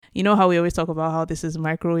You know how we always talk about how this is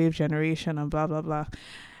microwave generation and blah, blah, blah.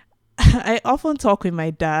 I often talk with my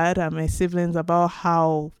dad and my siblings about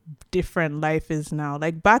how different life is now.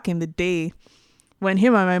 Like back in the day, when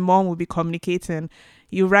him and my mom would be communicating,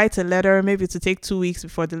 you write a letter, maybe to take 2 weeks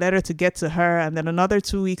before the letter to get to her, and then another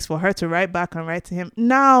 2 weeks for her to write back and write to him.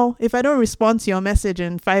 Now, if I don't respond to your message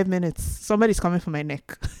in 5 minutes, somebody's coming for my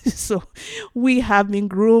neck. So we have been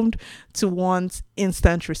groomed to want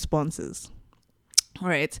instant responses,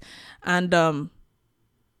 right? And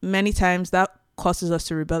many times that causes us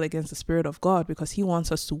to rebel against the Spirit of God because he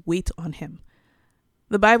wants us to wait on him.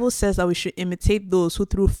 The Bible says that we should imitate those who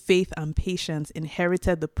through faith and patience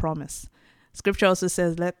inherited the promise. Scripture also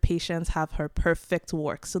says, let patience have her perfect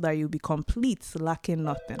work so that you'll be complete, lacking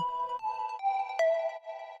nothing.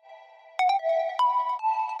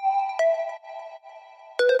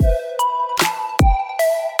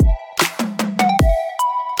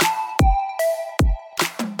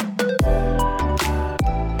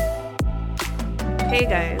 Hey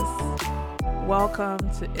guys, welcome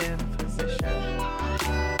to In Position.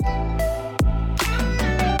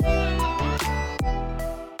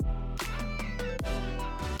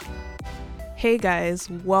 Hey guys,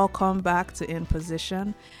 welcome back to In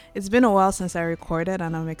Position. It's been a while since I recorded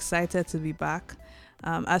and I'm excited to be back.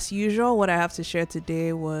 As usual, what I have to share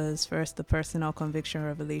today was first the personal conviction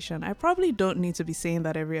revelation. I probably don't need to be saying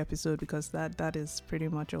that every episode because that is pretty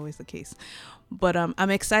much always the case. But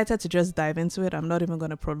I'm excited to just dive into it. I'm not even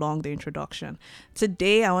going to prolong the introduction.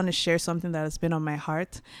 Today, I want to share something that has been on my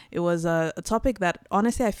heart. It was a topic that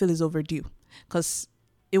honestly I feel is overdue because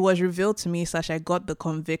it was revealed to me, / I got the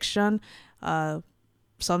conviction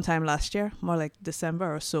sometime last year, more like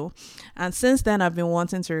December or so. And since then, I've been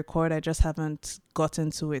wanting to record. I just haven't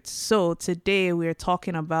gotten to it. So today we're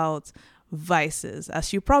talking about vices,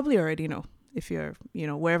 as you probably already know, if you're,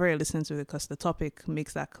 wherever you're listening to it, because the topic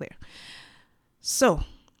makes that clear. So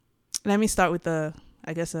let me start with a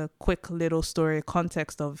quick little story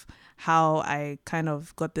context of how I kind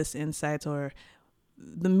of got this insight or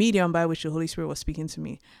the medium by which the Holy Spirit was speaking to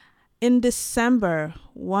me. In December,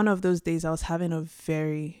 one of those days, I was having a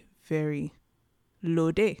very, very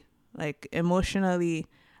low day. Like emotionally,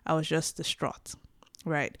 I was just distraught,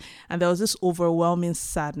 right? And there was this overwhelming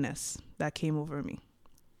sadness that came over me.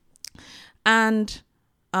 And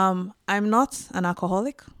I'm not an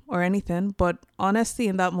alcoholic or anything, but honestly,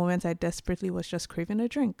 in that moment, I desperately was just craving a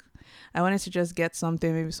drink. I wanted to just get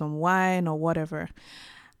something, maybe some wine or whatever.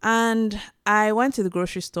 And I went to the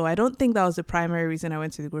grocery store. I don't think that was the primary reason I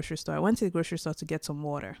went to the grocery store. I went to the grocery store to get some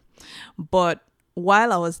water. But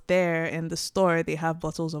while I was there in the store, they have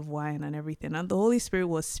bottles of wine and everything. And the Holy Spirit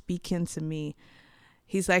was speaking to me.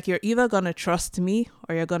 He's like, you're either going to trust me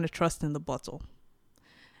or you're going to trust in the bottle.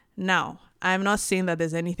 Now, I'm not saying that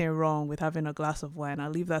there's anything wrong with having a glass of wine. I'll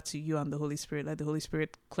leave that to you and the Holy Spirit. Let the Holy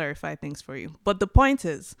Spirit clarify things for you. But the point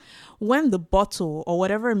is, when the bottle or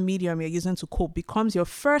whatever medium you're using to cope becomes your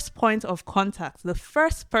first point of contact, the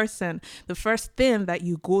first person, the first thing that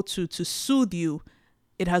you go to soothe you,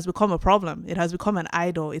 it has become a problem. It has become an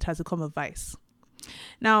idol. It has become a vice.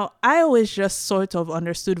 Now, I always just sort of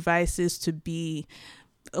understood vices to be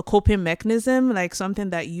a coping mechanism, like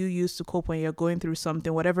something that you use to cope when you're going through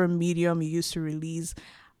something, whatever medium you use to release.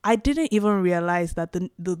 I didn't even realize that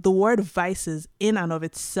the word vices in and of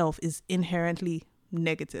itself is inherently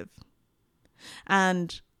negative.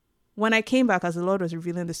 And when I came back, as the Lord was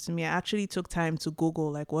revealing this to me, I actually took time to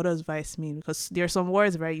Google, like, what does vice mean? Because there are some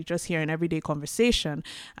words, right, you just hear in everyday conversation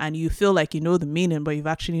and you feel like you know the meaning, but you've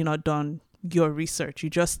actually not done your research.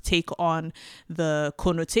 You just take on the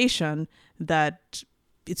connotation that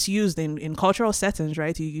it's used in cultural settings,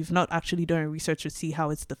 right? You've not actually done research to see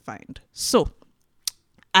how it's defined. So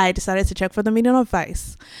I decided to check for the meaning of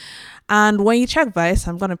vice. And when you check vice,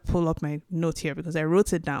 I'm going to pull up my note here because I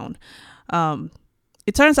wrote it down.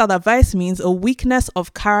 It turns out that vice means a weakness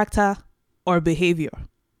of character or behavior.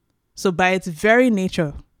 So by its very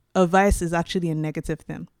nature, a vice is actually a negative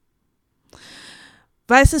thing.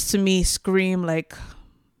 Vices to me scream like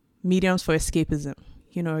mediums for escapism.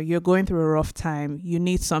 You're going through a rough time. You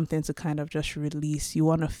need something to kind of just release. You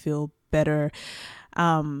want to feel better.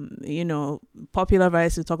 Popular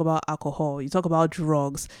vices, you talk about alcohol, you talk about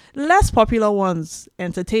drugs. Less popular ones,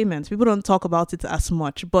 entertainment. People don't talk about it as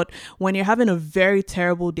much. But when you're having a very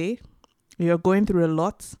terrible day, you're going through a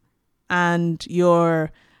lot, and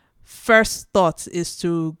your first thought is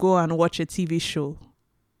to go and watch a TV show,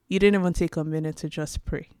 you didn't even take a minute to just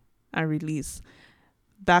pray and release.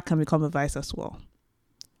 That can become a vice as well.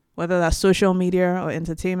 whether that's social media or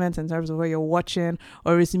entertainment in terms of what you're watching,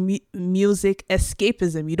 or is music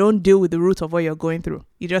escapism. You don't deal with the root of what you're going through.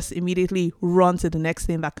 You just immediately run to the next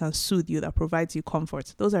thing that can soothe you, that provides you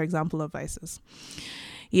comfort. Those are examples of vices.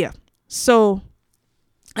 Yeah. So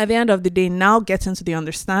at the end of the day, now get into the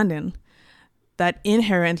understanding that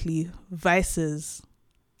inherently vices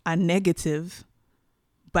are negative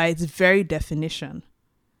by its very definition.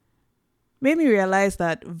 Made me realize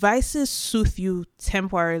that vices soothe you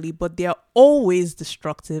temporarily, but they are always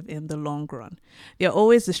destructive in the long run. They are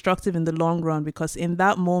always destructive in the long run because in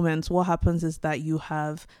that moment, what happens is that you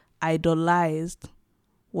have idolized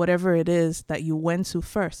whatever it is that you went to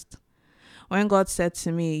first. When God said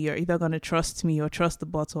to me, you're either going to trust me or trust the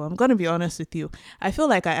bottle, I'm going to be honest with you. I feel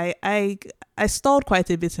like I stalled quite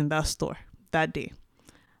a bit in that store that day.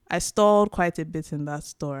 I stalled quite a bit in that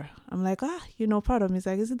store. I'm like, part of me is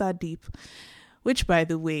like, is it that deep? Which, by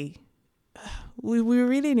the way, we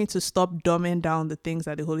really need to stop dumbing down the things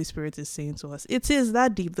that the Holy Spirit is saying to us. It is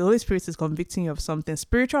that deep. The Holy Spirit is convicting you of something.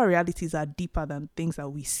 Spiritual realities are deeper than things that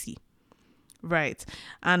we see. Right.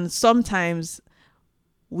 And sometimes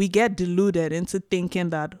we get deluded into thinking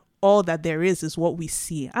that all that there is what we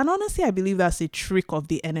see. And honestly, I believe that's a trick of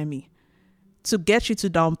the enemy to get you to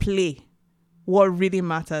downplay what really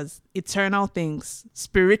matters, eternal things,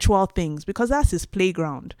 spiritual things, because that's his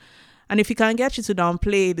playground. And if he can get you to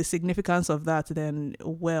downplay the significance of that, then,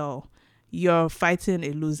 well, you're fighting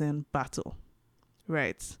a losing battle,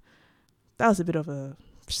 right? That was a bit of a,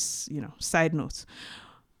 side note.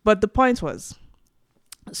 But the point was,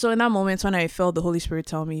 so in that moment when I felt the Holy Spirit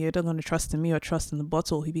tell me, you're either going to trust in me or trust in the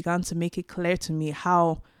bottle, he began to make it clear to me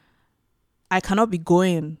how I cannot be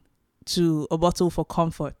going to a bottle for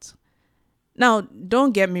comfort. Now,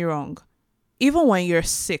 don't get me wrong. Even when you're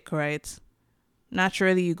sick, right?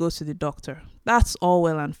 Naturally, you go to the doctor. That's all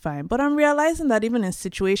well and fine. But I'm realizing that even in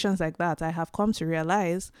situations like that, I have come to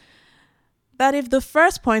realize that if the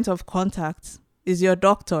first point of contact is your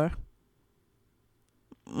doctor,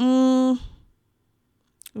 we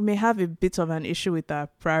may have a bit of an issue with our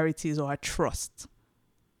priorities or our trust.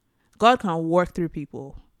 God can work through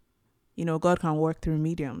people. God can work through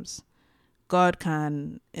mediums. God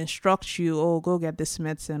can instruct you, go get this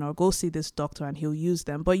medicine or go see this doctor, and he'll use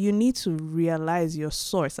them. But you need to realize your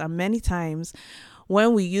source. And many times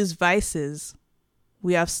when we use vices,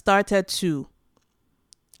 we have started to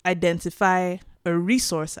identify a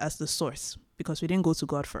resource as the source because we didn't go to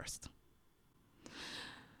God first.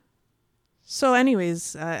 So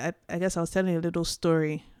anyways, I guess I was telling a little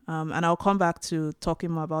story. And I'll come back to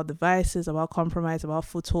talking more about the vices, about compromise, about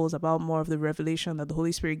footholds, about more of the revelation that the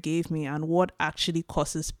Holy Spirit gave me and what actually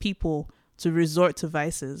causes people to resort to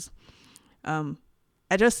vices. I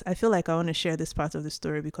feel like I want to share this part of the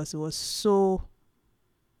story because it was so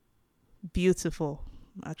beautiful.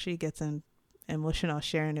 I'm actually getting emotional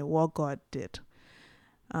sharing it, what God did.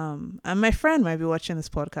 And my friend might be watching this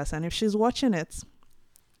podcast, and if she's watching it,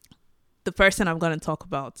 the person I'm going to talk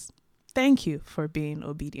about, thank you for being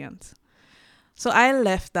obedient. So I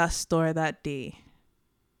left that store that day.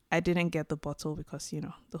 I didn't get the bottle because,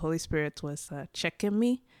 the Holy Spirit was checking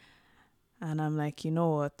me. And I'm like, you know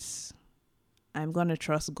what? I'm going to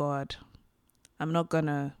trust God. I'm not going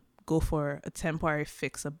to go for a temporary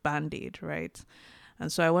fix, a Band-Aid, right?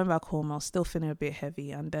 And so I went back home. I was still feeling a bit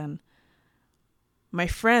heavy. And then my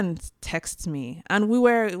friend texted me. And we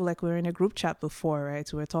were in a group chat before,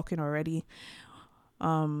 right? We were talking already.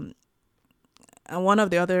 And one of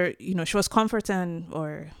the other, she was comforting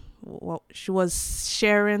she was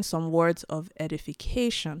sharing some words of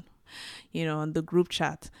edification, in the group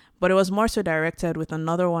chat. But it was more so directed with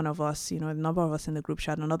another one of us, a number of us in the group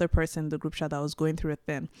chat, another person in the group chat that was going through a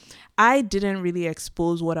thing. I didn't really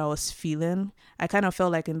expose what I was feeling. I kind of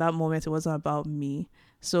felt like in that moment, it wasn't about me.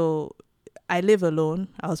 So I live alone.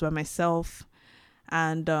 I was by myself.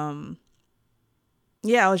 And,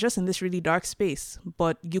 I was just in this really dark space,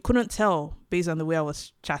 but you couldn't tell based on the way I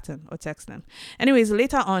was chatting or texting. Anyways,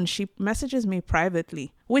 later on, she messages me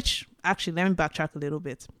privately, which actually, let me backtrack a little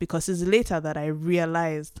bit, because it's later that I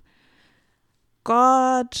realized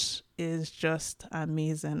God is just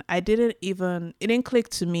amazing. It didn't click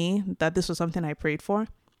to me that this was something I prayed for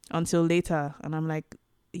until later. And I'm like,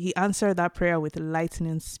 he answered that prayer with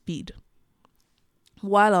lightning speed.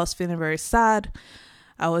 While I was feeling very sad,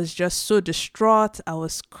 I was just so distraught. I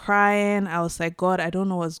was crying. I was like, God, I don't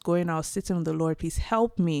know what's going on. I was sitting with the Lord. Please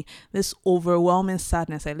help me. This overwhelming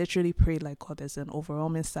sadness. I literally prayed like, God, there's an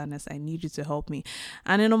overwhelming sadness. I need you to help me.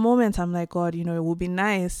 And in a moment, I'm like, God, it would be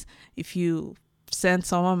nice if you sent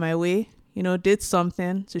someone my way, did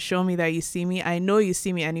something to show me that you see me. I know you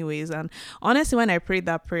see me anyways. And honestly, when I prayed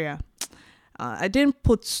that prayer, I didn't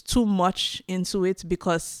put too much into it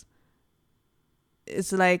because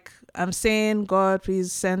it's like I'm saying, God,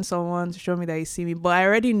 please send someone to show me that you see me. But I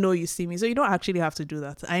already know you see me. So you don't actually have to do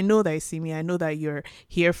that. I know that you see me. I know that you're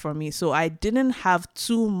here for me. So I didn't have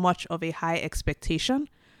too much of a high expectation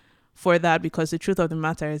for that, because the truth of the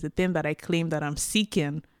matter is the thing that I claim that I'm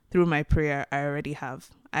seeking through my prayer, I already have.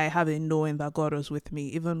 I have a knowing that God was with me,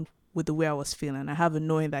 even with the way I was feeling. I have a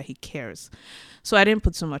knowing that he cares. So I didn't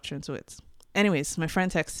put too much into it. Anyways, my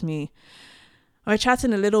friend texted me. We were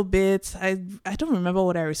chatting a little bit. I don't remember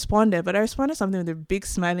what I responded, but I responded something with a big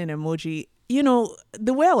smiling emoji. You know,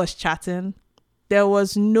 the way I was chatting, there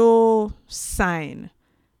was no sign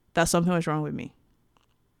that something was wrong with me.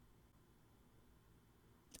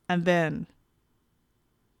 And then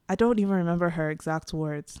I don't even remember her exact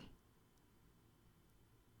words.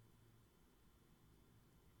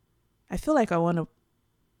 I feel like I want to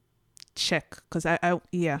check because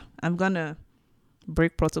I'm going to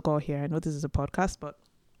break protocol here. I know this is a podcast, but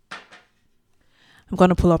I'm going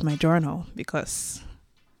to pull up my journal because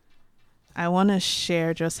I want to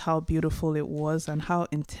share just how beautiful it was and how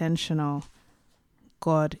intentional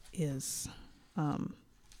God is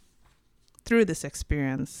through this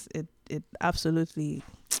experience. It absolutely,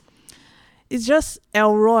 it's just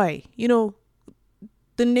Elroy. You know,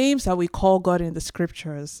 the names that we call God in the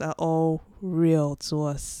scriptures are all real to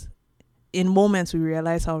us. In moments, we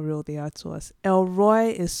realize how real they are to us.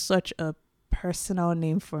 Elroy is such a personal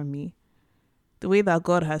name for me. The way that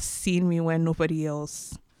God has seen me when nobody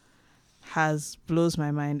else has blows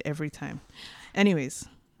my mind every time. Anyways,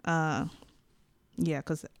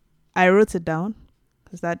 because I wrote it down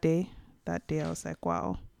because that day I was like,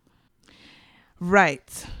 wow.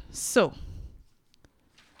 Right. So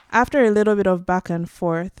after a little bit of back and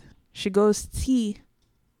forth, she goes, T.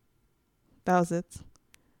 That was it.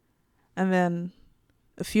 And then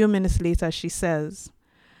a few minutes later, she says,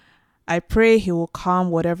 I pray he will calm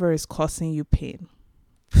whatever is causing you pain.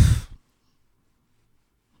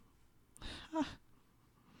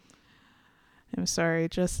 I'm sorry,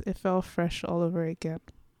 it felt fresh all over again.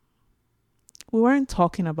 We weren't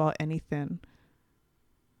talking about anything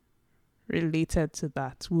related to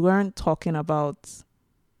that. We weren't talking about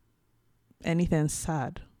anything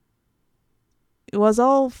sad. It was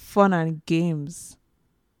all fun and games.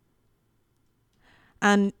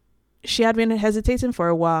 And she had been hesitating for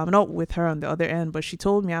a while. I'm not with her on the other end, but she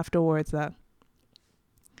told me afterwards that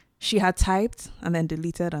she had typed and then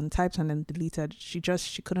deleted and typed and then deleted. She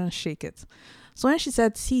couldn't shake it. So when she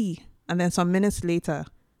said T, and then some minutes later,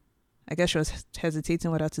 I guess she was hesitating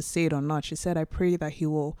whether to say it or not. She said, I pray that he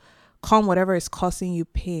will calm whatever is causing you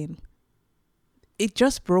pain. It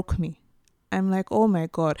just broke me. I'm like, oh my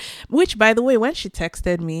God. Which, by the way, when she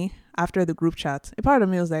texted me after the group chat, a part of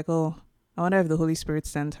me was like, oh, I wonder if the Holy Spirit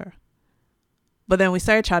sent her. But then we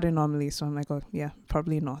started chatting normally. So I'm like, oh, yeah,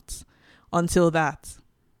 probably not. Until that.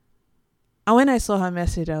 And when I saw her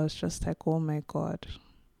message, I was just like, oh my God.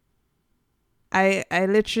 I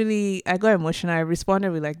got emotional. I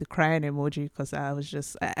responded with like the crying emoji because I was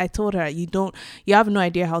just, I told her, you have no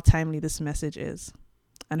idea how timely this message is.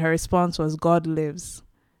 And her response was, God lives.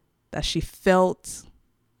 That she felt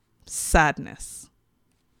sadness.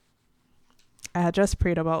 I had just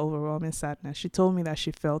prayed about overwhelming sadness. She told me that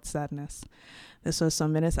she felt sadness. This was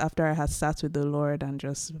some minutes after I had sat with the Lord and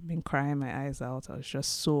just been crying my eyes out. I was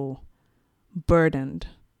just so burdened.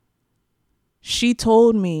 She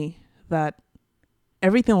told me that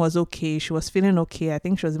everything was okay. She was feeling okay. I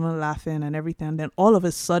think she was even laughing and everything. And then all of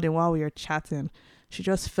a sudden, while we were chatting, she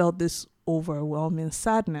just felt this overwhelming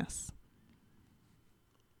sadness.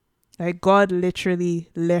 Like God literally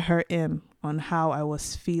let her in on how I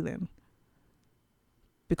was feeling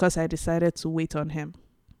because I decided to wait on him.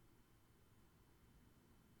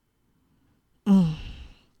 I'm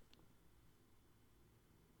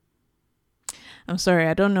sorry.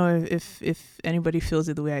 I don't know if anybody feels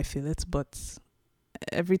it the way I feel it, but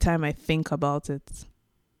every time I think about it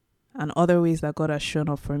and other ways that God has shown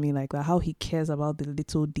up for me, like that, how he cares about the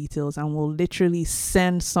little details and will literally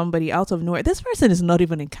send somebody out of nowhere. This person is not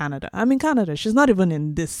even in Canada. I'm in Canada. She's not even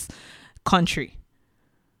in this country.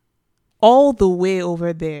 All the way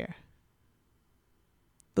over there.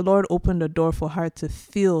 The Lord opened a door for her to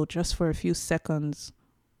feel just for a few seconds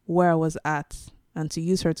where I was at and to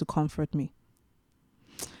use her to comfort me.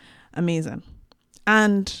 Amazing.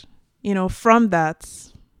 And, from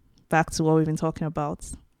that, back to what we've been talking about,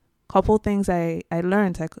 couple things I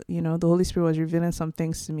learned, the Holy Spirit was revealing some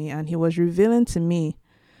things to me, and he was revealing to me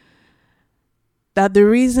that the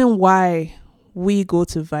reason why we go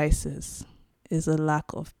to vices is a lack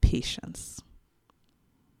of patience.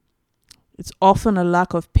 It's often a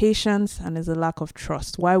lack of patience and is a lack of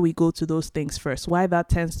trust. Why we go to those things first, why that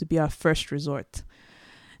tends to be our first resort,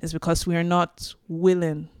 is because we are not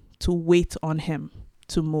willing to wait on him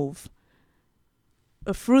to move.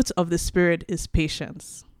 A fruit of the Spirit is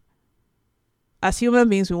patience. As human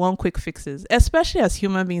beings, we want quick fixes, especially as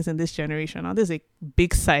human beings in this generation. Now, this is a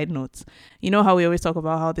big side note. You know how we always talk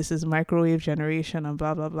about how this is microwave generation and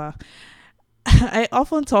blah, blah, blah. I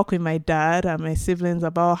often talk with my dad and my siblings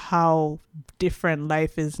about how different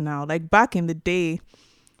life is now. Like back in the day,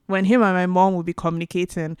 when him and my mom would be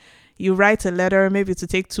communicating, you write a letter, maybe to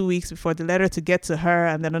take 2 weeks before the letter to get to her,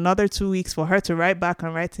 and then another 2 weeks for her to write back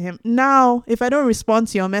and write to him. Now, if I don't respond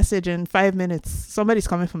to your message in 5 minutes, somebody's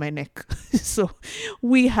coming for my neck. So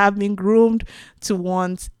we have been groomed to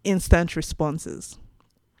want instant responses.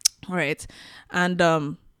 All right.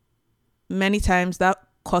 And many times that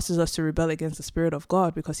causes us to rebel against the Spirit of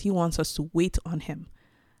God because he wants us to wait on him.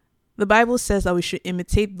 The Bible says that we should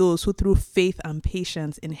imitate those who through faith and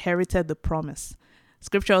patience inherited the promise.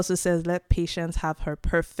 Scripture also says, let patience have her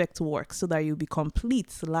perfect work so that you'll be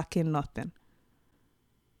complete, lacking nothing.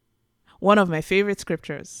 One of my favorite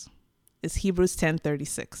scriptures is Hebrews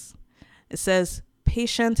 10:36. It says,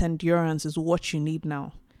 patient endurance is what you need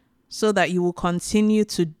now so that you will continue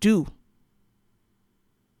to do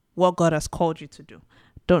what God has called you to do.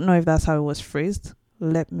 Don't know if that's how it was phrased.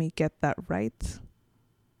 Let me get that right.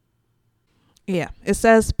 Yeah, it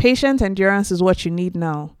says patient endurance is what you need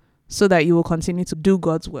now so that you will continue to do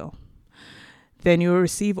God's will. Then you will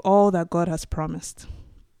receive all that God has promised.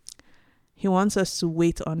 He wants us to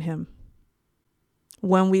wait on him.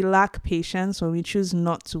 When we lack patience, when we choose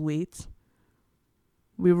not to wait,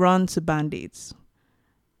 we run to band-aids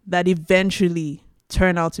that eventually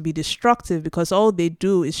turn out to be destructive because all they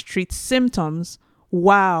do is treat symptoms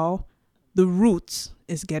while the root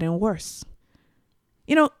is getting worse.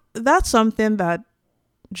 You know, that's something that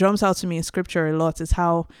jumps out to me in scripture a lot, is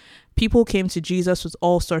how people came to Jesus with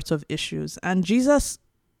all sorts of issues. And Jesus,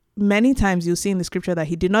 many times you'll see in the scripture that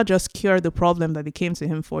he did not just cure the problem that they came to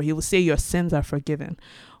him for. He will say your sins are forgiven,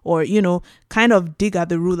 or, you know, kind of dig at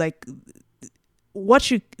the root, like what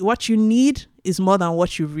you need is more than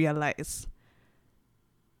what you realize.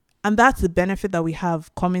 And that's the benefit that we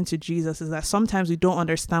have coming to Jesus, is that sometimes we don't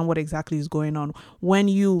understand what exactly is going on. When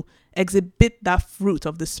you exhibit that fruit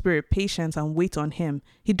of the Spirit, patience, and wait on him,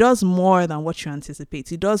 he does more than what you anticipate.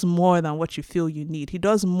 He does more than what you feel you need. He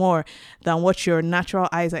does more than what your natural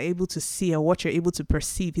eyes are able to see or what you're able to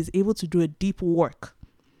perceive. He's able to do a deep work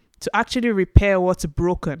to actually repair what's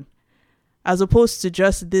broken, as opposed to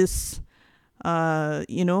just this,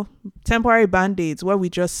 temporary band-aids where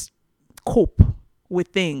we just cope with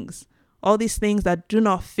things, all these things that do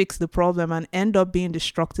not fix the problem and end up being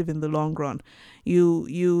destructive in the long run.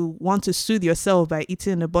 You want to soothe yourself by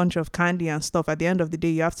eating a bunch of candy and stuff. At the end of the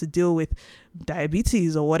day, you have to deal with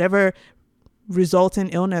diabetes or whatever resulting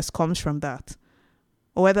illness comes from that.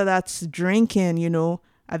 Or whether that's drinking,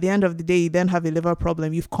 at the end of the day, you then have a liver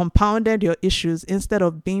problem. You've compounded your issues instead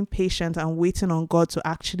of being patient and waiting on God to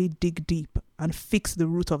actually dig deep and fix the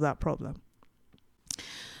root of that problem.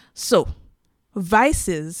 So,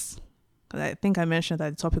 vices, I think I mentioned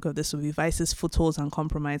that the topic of this will be vices, footholds, and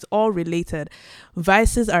compromise, all related.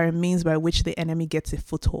 Vices are a means by which the enemy gets a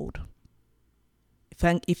foothold.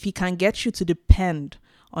 If he can get you to depend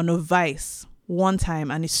on a vice one time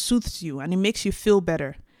and it soothes you and it makes you feel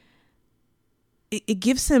better, it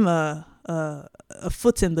gives him a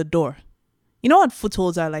foot in the door. You know what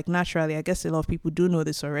footholds are like naturally? I guess a lot of people do know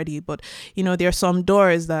this already, but there are some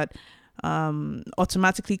doors that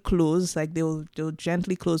automatically close, like they'll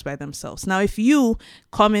gently close by themselves. Now, if you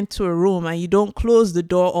come into a room and you don't close the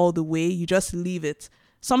door all the way, you just leave it,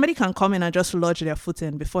 somebody can come in and just lodge their foot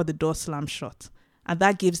in before the door slams shut, and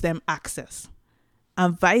that gives them access.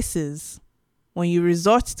 And vices, when you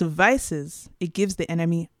resort to vices, it gives the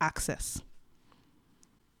enemy access.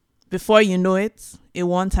 Before you know it, a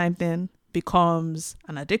one-time thing becomes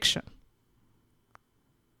an addiction.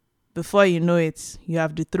 Before you know it, you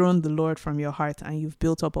have dethroned the Lord from your heart and you've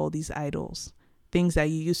built up all these idols, things that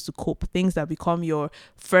you used to cope, things that become your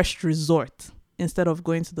first resort instead of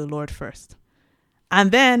going to the Lord first.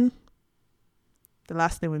 And then, the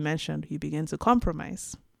last thing we mentioned, you begin to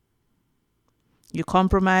compromise. You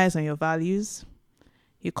compromise on your values.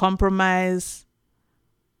 You compromise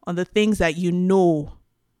on the things that you know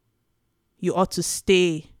you ought to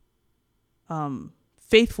stay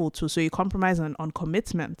faithful to. So you compromise on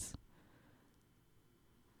commitment.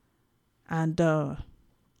 And the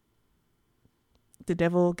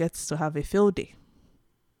devil gets to have a field day.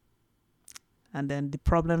 And then the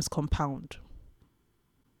problems compound.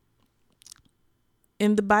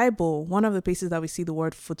 In the Bible, one of the places that we see the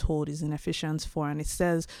word foothold is in Ephesians 4, and it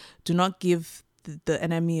says, do not give the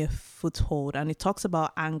enemy a foothold. And it talks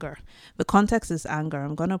about anger. The context is anger.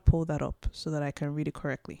 I'm going to pull that up so that I can read it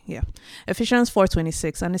correctly. Yeah. Ephesians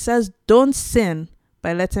 4:26. And it says, don't sin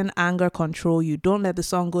by letting anger control you. Don't let the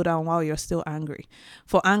sun go down while you're still angry.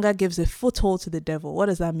 For anger gives a foothold to the devil. What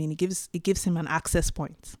does that mean? It gives him an access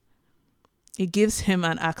point. It gives him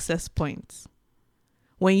an access point.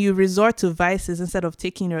 When you resort to vices instead of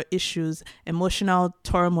taking your issues, emotional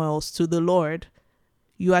turmoils to the Lord,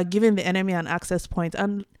 you are giving the enemy an access point.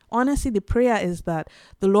 And honestly, the prayer is that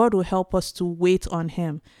the Lord will help us to wait on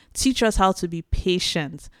him. Teach us how to be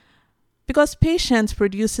patient. Because patience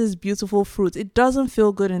produces beautiful fruit. It doesn't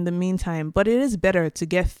feel good in the meantime, but it is better to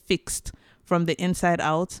get fixed from the inside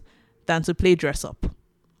out than to play dress up.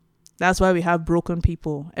 That's why we have broken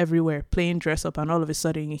people everywhere playing dress up, and all of a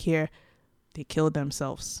sudden you hear they killed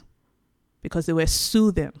themselves because they were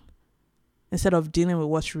soothing instead of dealing with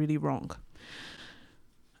what's really wrong.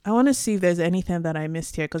 I want to see if there's anything that I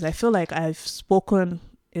missed here, because I feel like I've spoken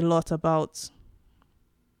a lot about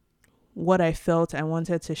what I felt I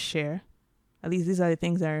wanted to share. At least these are the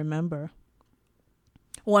things I remember.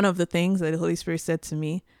 One of the things that the Holy Spirit said to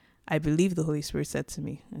me, I believe the Holy Spirit said to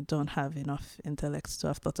me, I don't have enough intellect to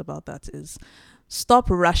have thought about that, is stop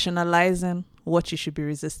rationalizing what you should be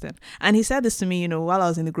resisting. And he said this to me, while I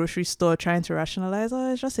was in the grocery store trying to rationalize,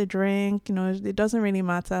 oh, it's just a drink, it doesn't really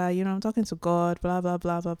matter, I'm talking to God, blah, blah,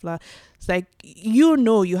 blah, blah, blah. It's like,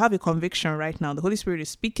 you have a conviction right now. The Holy Spirit is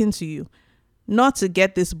speaking to you not to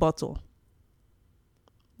get this bottle.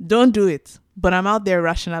 Don't do it. But I'm out there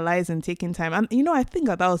rationalizing, taking time. And, I think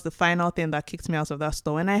that was the final thing that kicked me out of that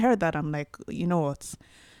store. When I heard that, I'm like, you know what?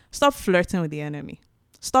 Stop flirting with the enemy.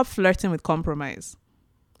 Stop flirting with compromise.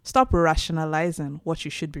 Stop rationalizing what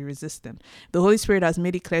you should be resisting. The Holy Spirit has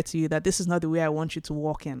made it clear to you that this is not the way I want you to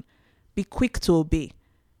walk in. Be quick to obey.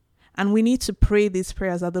 And we need to pray these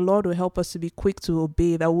prayers that the Lord will help us to be quick to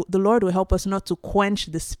obey, that the Lord will help us not to quench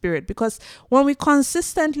the Spirit. Because when we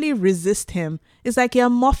consistently resist him, it's like you're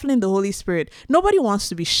muffling the Holy Spirit. Nobody wants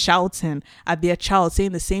to be shouting at their child,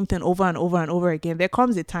 saying the same thing over and over and over again. There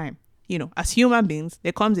comes a time, as human beings,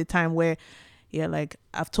 there comes a time where you're like,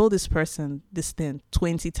 I've told this person this thing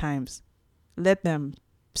 20 times. Let them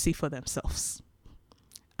see for themselves.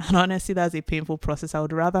 And honestly, that's a painful process. I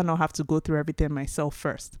would rather not have to go through everything myself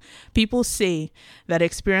first. People say that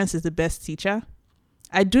experience is the best teacher.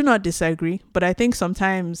 I do not disagree, but I think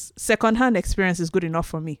sometimes secondhand experience is good enough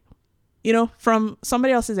for me. From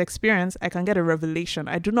somebody else's experience, I can get a revelation.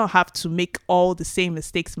 I do not have to make all the same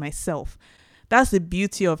mistakes myself. That's the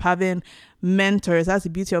beauty of having mentors. That's the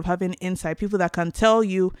beauty of having insight. People that can tell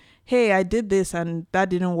you, hey, I did this and that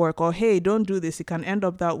didn't work. Or, hey, don't do this. It can end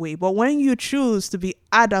up that way. But when you choose to be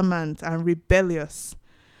adamant and rebellious,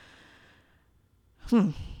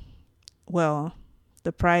 well,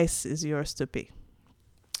 the price is yours to pay.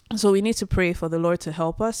 So we need to pray for the Lord to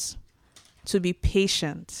help us to be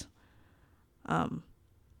patient. I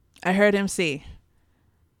heard him say,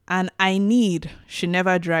 and I need should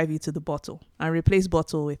never drive you to the bottle, and replace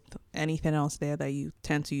bottle with anything else there that you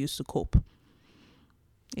tend to use to cope.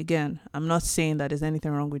 Again, I'm not saying that there's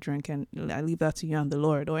anything wrong with drinking. I leave that to you and the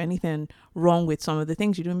Lord, or anything wrong with some of the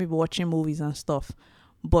things you do, maybe watching movies and stuff.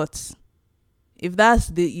 But if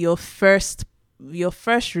that's your first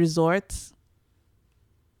resort,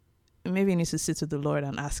 maybe you need to sit with the Lord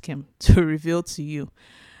and ask him to reveal to you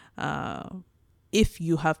if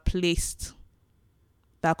you have placed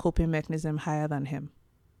that coping mechanism higher than him.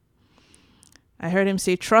 I heard him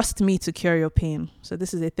say, trust me to cure your pain. So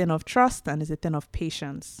this is a thing of trust and is a thing of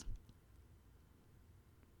patience.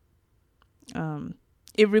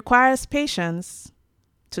 It requires patience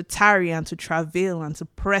to tarry and to travail and to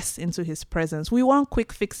press into his presence. We want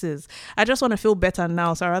quick fixes. I just want to feel better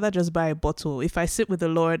now, so I'd rather just buy a bottle. If I sit with the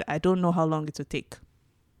Lord, I don't know how long it will take.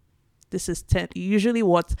 This is usually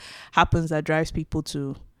what happens that drives people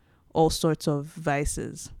to all sorts of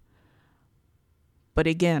vices. But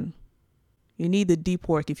again, you need the deep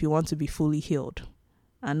work if you want to be fully healed,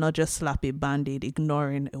 and not just slap a band-aid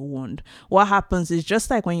ignoring a wound. What happens is just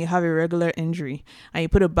like when you have a regular injury and you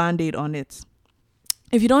put a band-aid on it.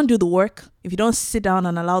 If you don't do the work, if you don't sit down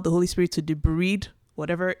and allow the Holy Spirit to debride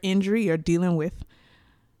whatever injury you're dealing with,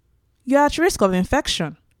 you're at risk of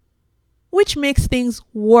infection, which makes things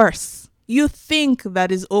worse. You think that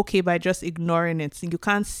is okay by just ignoring it. You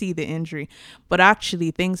can't see the injury, but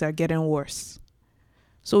actually things are getting worse.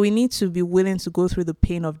 So we need to be willing to go through the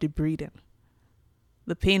pain of debriding,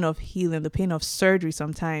 the pain of healing, the pain of surgery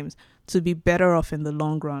sometimes, to be better off in the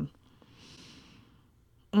long run.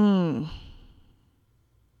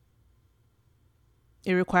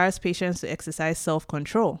 It requires patience to exercise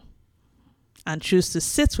self-control and choose to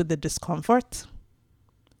sit with the discomfort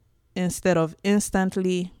instead of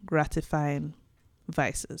instantly gratifying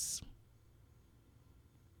vices.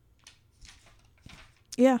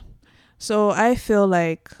 Yeah. So I feel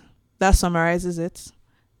like that summarizes it.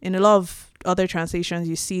 In a lot of other translations,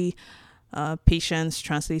 you see patience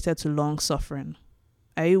translated to long suffering.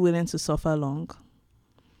 Are you willing to suffer long?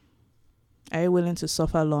 Are you willing to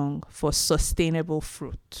suffer long for sustainable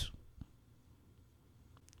fruit?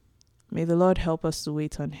 May the Lord help us to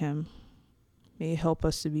wait on Him. May He help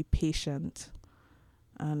us to be patient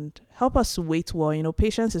and help us to wait well. You know,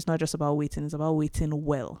 patience is not just about waiting, it's about waiting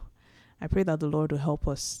well. I pray that the Lord will help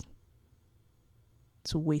us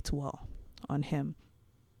to wait well on Him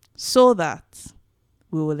so that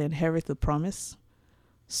we will inherit the promise,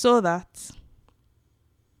 so that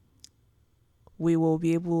we will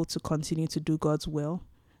be able to continue to do God's will.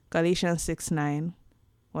 Galatians 6:9,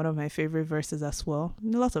 one of my favorite verses as well.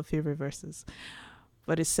 A lot of favorite verses.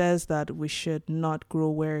 But it says that we should not grow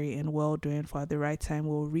weary in well-doing, for at the right time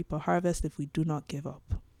we will reap a harvest if we do not give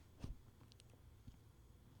up.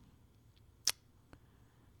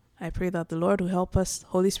 I pray that the Lord will help us.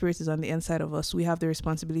 Holy Spirit is on the inside of us. We have the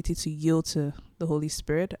responsibility to yield to the Holy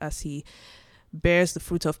Spirit as He bears the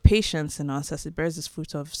fruit of patience in us, as He bears the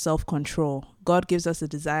fruit of self-control. God gives us the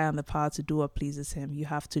desire and the power to do what pleases Him. You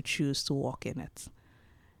have to choose to walk in it.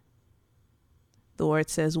 The word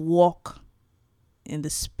says, walk in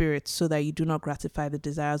the Spirit so that you do not gratify the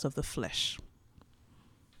desires of the flesh.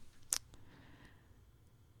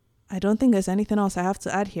 I don't think there's anything else I have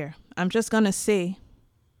to add here. I'm just going to say,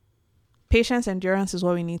 patience, endurance is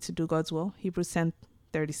what we need to do God's will. Hebrews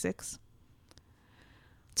 10:36.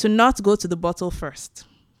 To not go to the bottle first.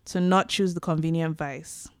 To not choose the convenient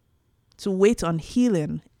vice. To wait on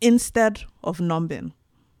healing instead of numbing.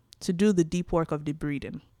 To do the deep work of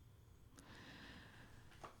debreeding.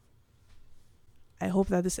 I hope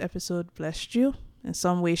that this episode blessed you in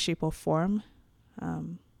some way, shape, or form.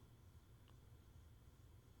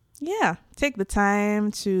 Take the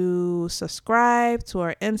time to subscribe to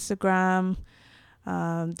our Instagram,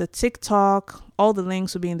 the TikTok. All the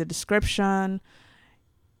links will be in the description.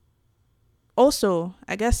 Also,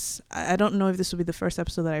 I guess, I don't know if this will be the first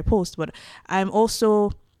episode that I post, but I'm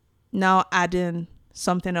also now adding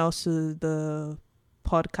something else to the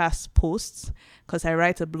podcast posts because I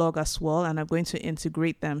write a blog as well, and I'm going to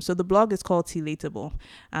integrate them. So the blog is called Relatable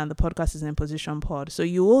and the podcast is In Position Pod. So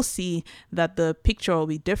you will see that the picture will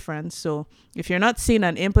be different. So if you're not seeing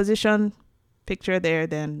an In Position picture there,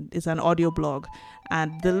 then it's an audio blog,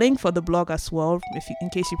 and the link for the blog as well, in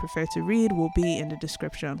case you prefer to read, will be in the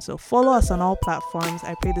description. So follow us on all platforms.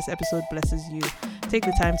 I pray this episode blesses you. Take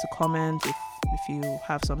the time to comment if you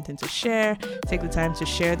have something to share. Take the time to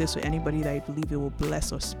share this with anybody that you believe it will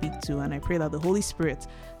bless or speak to, and I pray that the Holy Spirit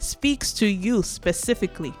speaks to you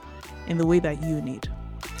specifically in the way that you need,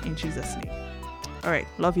 in Jesus' name. All right,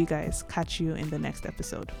 love you guys. Catch you in the next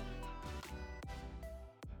episode.